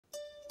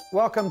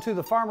Welcome to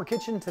the Farmer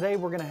Kitchen. Today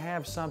we're going to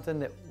have something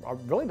that I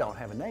really don't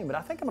have a name, but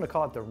I think I'm going to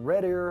call it the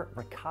Redear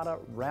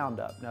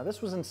Roundup. Now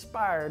this was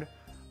inspired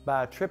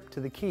by a trip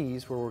to the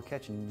Keys where we're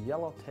catching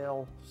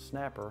yellowtail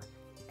snapper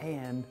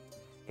and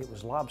it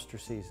was lobster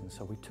season.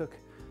 So we took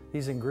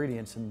these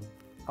ingredients and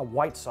a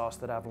white sauce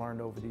that I've learned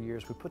over the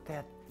years. We put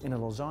that in a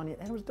lasagna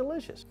and it was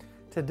delicious.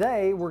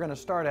 Today we're going to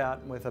start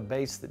out with a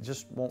base that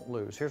just won't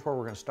lose. Here's where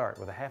we're going to start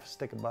with a half a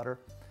stick of butter,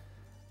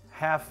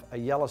 half a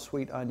yellow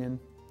sweet onion,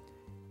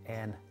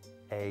 and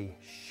a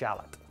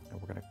shallot. And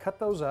we're going to cut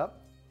those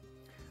up.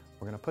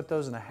 We're going to put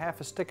those in a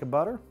half a stick of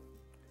butter.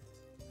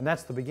 And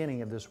that's the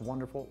beginning of this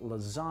wonderful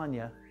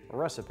lasagna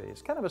recipe.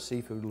 It's kind of a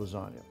seafood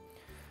lasagna.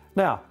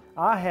 Now,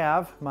 I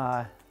have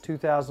my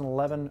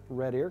 2011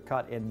 Redear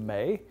caught in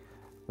May.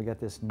 We got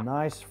this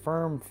nice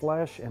firm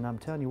flesh, and I'm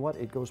telling you what,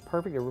 it goes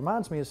perfect. It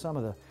reminds me of some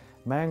of the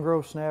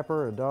mangrove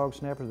snapper or dog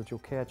snapper that you'll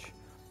catch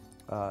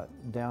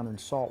down in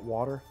salt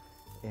water.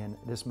 And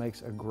this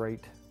makes a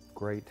great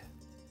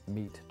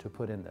meat to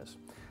put in this.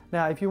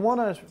 Now, if you want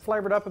to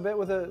flavor it up a bit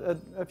with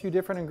a few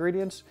different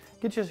ingredients,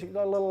 get you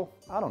a little,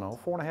 I don't know,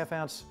 4.5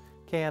 ounce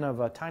can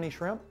of tiny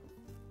shrimp,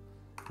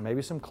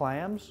 maybe some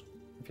clams,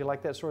 if you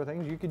like that sort of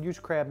thing. You could use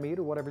crab meat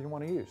or whatever you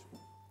want to use.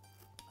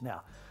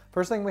 Now,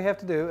 first thing we have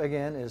to do,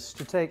 again, is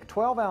to take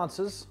 12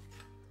 ounces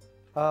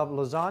of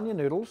lasagna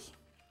noodles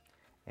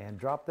and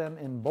drop them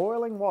in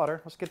boiling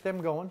water. Let's get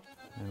them going.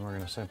 And we're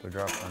going to simply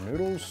drop our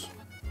noodles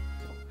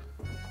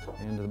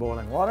into the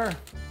boiling water.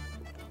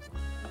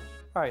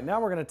 All right,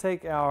 now we're going to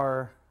take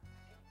our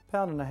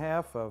 1.5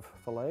 pounds of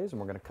fillets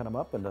and we're going to cut them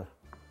up into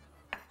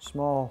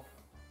small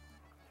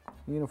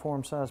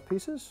uniform sized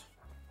pieces.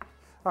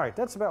 All right,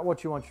 that's about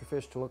what you want your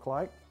fish to look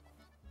like.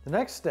 The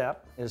next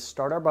step is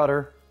start our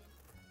butter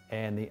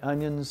and the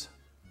onions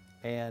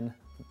and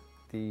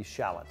the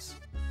shallots.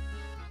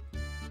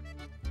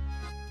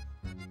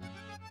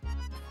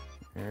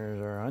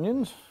 Here's our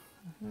onions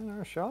and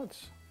our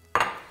shallots.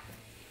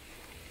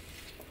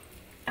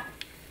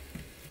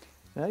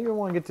 Now you don't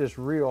want to get this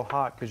real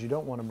hot because you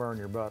don't want to burn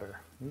your butter.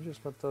 You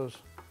just let those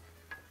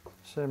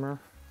simmer.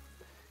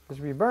 Because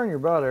if you burn your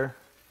butter,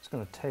 it's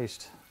going to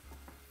taste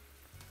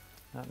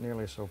not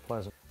nearly so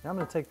pleasant. Now I'm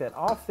going to take that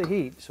off the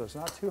heat so it's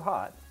not too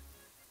hot.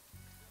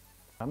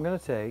 I'm going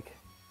to take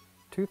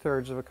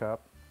 2/3 of a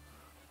cup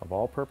of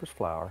all-purpose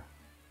flour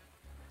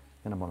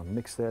and I'm going to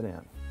mix that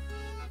in.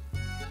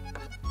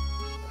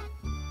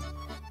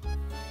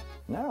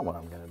 Now what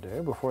I'm going to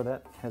do before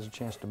that has a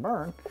chance to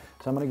burn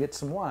is I'm going to get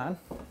some wine.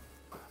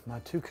 My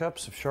 2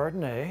 cups of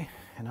Chardonnay,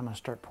 and I'm going to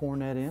start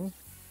pouring that in,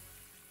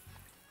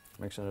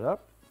 mixing it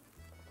up.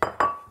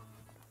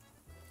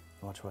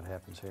 Watch what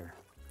happens here.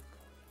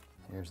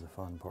 Here's the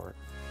fun part.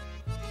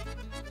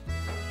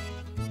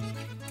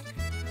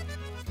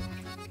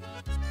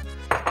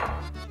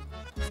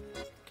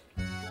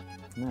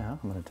 Now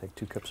I'm going to take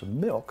 2 cups of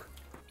milk,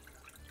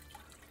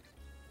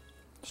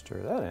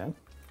 stir that in,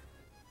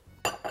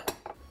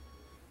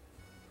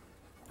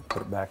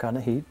 put it back on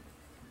the heat.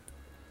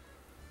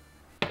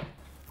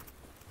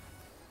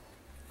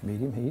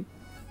 Medium heat.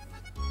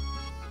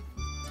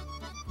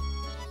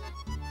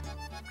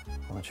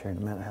 I'll let you hear in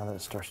a minute how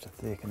that starts to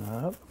thicken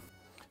up.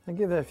 And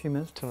give that a few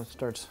minutes till it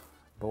starts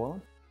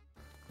boiling.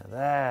 Now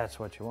that's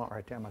what you want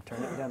right there. I'm going to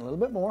turn it down a little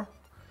bit more.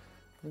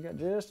 You got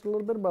just a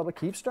little bit of bubble.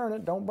 Keep stirring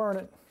it, don't burn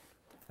it.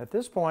 At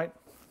this point,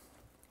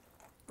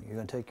 you're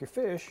going to take your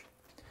fish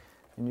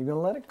and you're going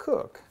to let it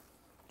cook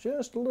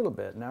just a little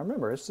bit. Now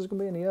remember, this is going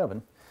to be in the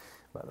oven.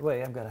 By the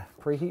way, I've got to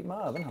preheat my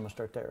oven. I'm going to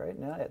start that right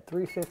now at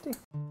 350.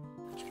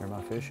 Stir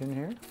my fish in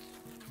here.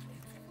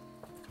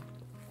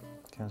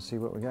 Kind of see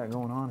what we got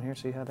going on here.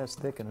 See how that's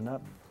thickening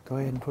up. Go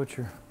ahead and put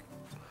your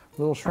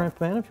little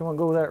shrimp in if you want to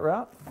go that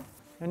route.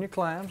 And your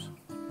clams.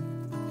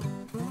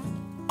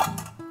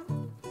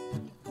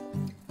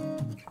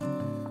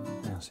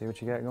 Now see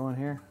what you got going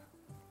here.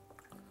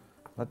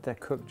 Let that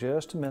cook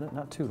just a minute,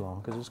 not too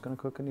long because it's going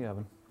to cook in the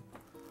oven.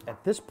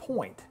 At this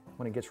point,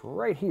 when it gets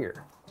right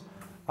here,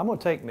 I'm going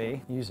to take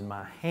me, using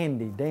my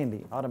handy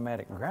dandy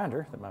automatic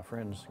grinder that my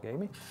friends gave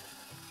me.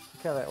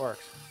 Look how that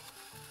works.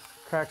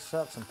 Cracks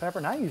out some pepper.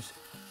 And I use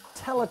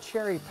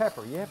telecherry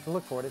pepper. You have to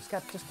look for it. It's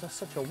got just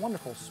such a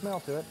wonderful smell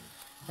to it.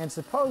 And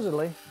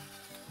supposedly,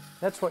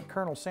 that's what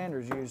Colonel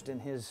Sanders used in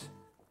his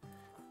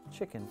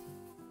chicken.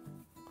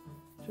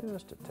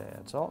 Just a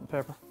tad. Salt and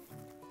pepper.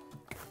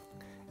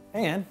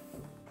 And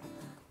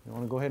you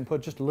want to go ahead and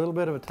put just a little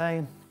bit of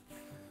Italian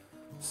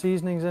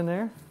seasonings in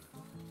there.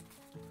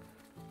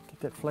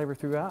 That flavor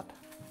throughout.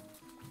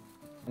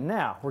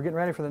 Now we're getting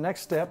ready for the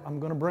next step. I'm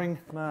going to bring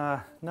my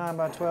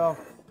 9x12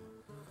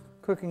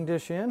 cooking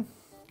dish in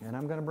and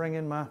I'm going to bring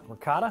in my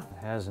ricotta. It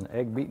has an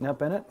egg beaten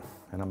up in it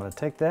and I'm going to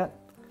take that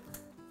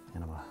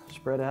and I'm going to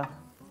spread out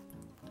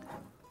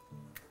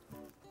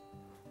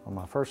on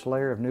my first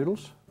layer of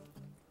noodles.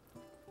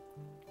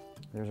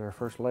 There's our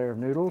first layer of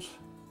noodles.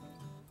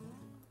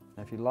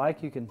 Now if you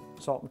like, you can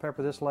salt and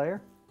pepper this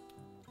layer.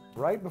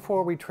 Right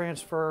before we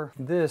transfer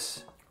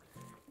this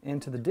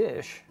into the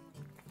dish,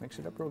 mix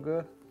it up real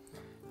good.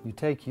 You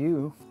take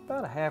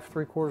about a half,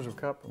 3/4 of a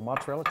cup of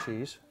mozzarella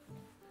cheese.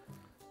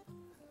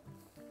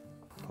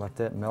 Let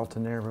that melt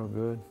in there real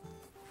good.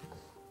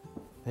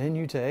 Then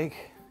you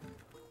take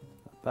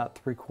about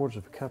 3/4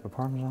 of a cup of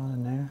Parmesan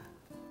in there.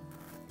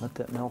 Let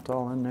that melt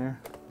all in there.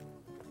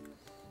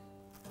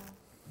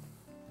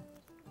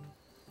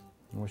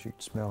 I wish you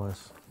could smell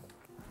this.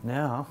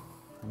 Now,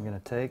 I'm gonna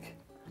take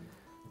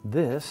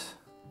this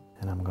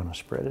and I'm gonna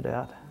spread it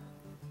out.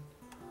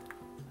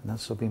 And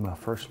this will be my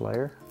first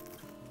layer.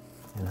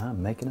 And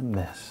I'm making a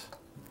mess.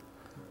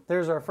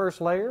 There's our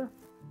first layer.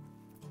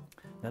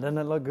 Now doesn't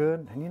that look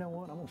good? And you know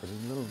what? I'm gonna put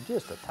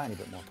just a tiny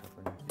bit more pepper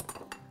in there.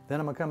 Then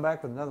I'm gonna come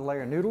back with another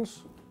layer of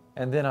noodles.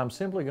 And then I'm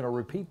simply gonna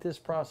repeat this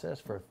process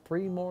for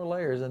 3 more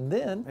layers. And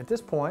then at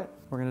this point,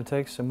 we're gonna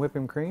take some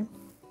whipping cream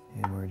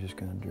and we're just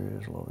gonna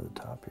drizzle over the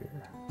top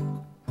here.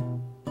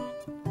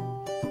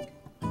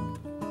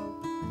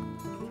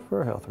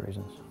 For health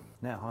reasons.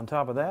 Now on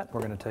top of that,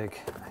 we're gonna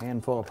take a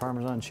handful of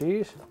Parmesan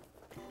cheese.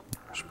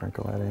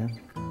 Sprinkle that in.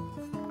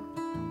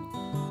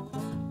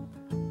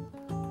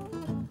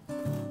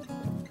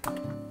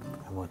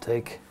 And we'll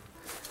take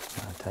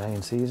my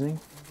Italian seasoning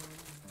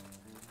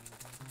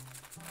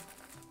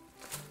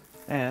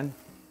and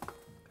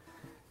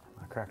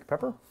my cracked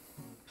pepper.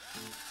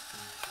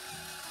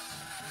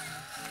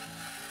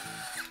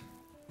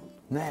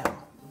 Now,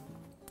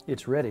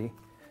 it's ready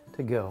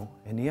to go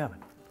in the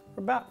oven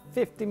for about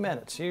 50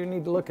 minutes. You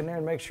need to look in there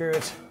and make sure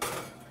it's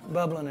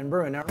bubbling and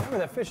brewing. Now remember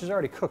that fish is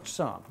already cooked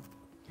some.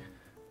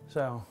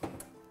 So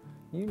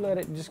you let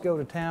it just go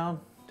to town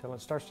until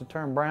it starts to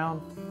turn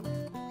brown.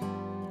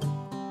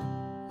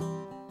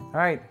 All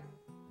right,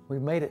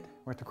 we've made it.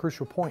 We're at the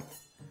crucial point.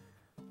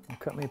 I'll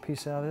cut me a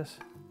piece out of this.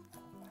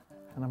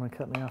 And I'm gonna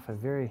cut me off a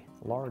very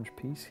large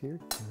piece here.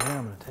 And then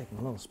I'm gonna take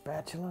my little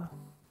spatula.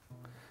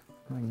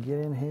 I'm gonna get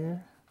in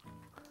here,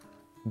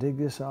 dig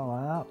this all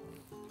out.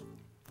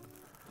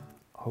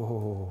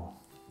 Oh,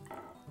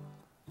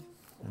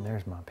 and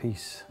there's my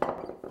piece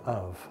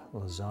of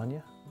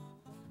lasagna.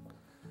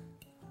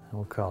 And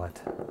we'll call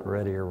it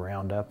Redear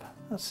Roundup,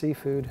 a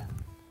seafood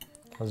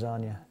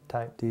lasagna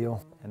type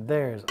deal. And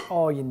there's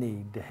all you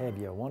need to have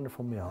you a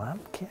wonderful meal. I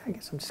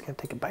guess I'm just gonna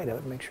take a bite of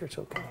it and make sure it's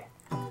okay.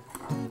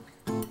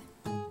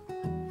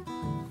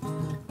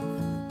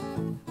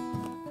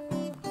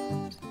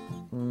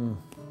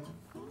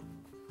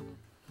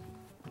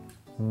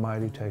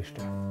 Mighty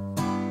tasty.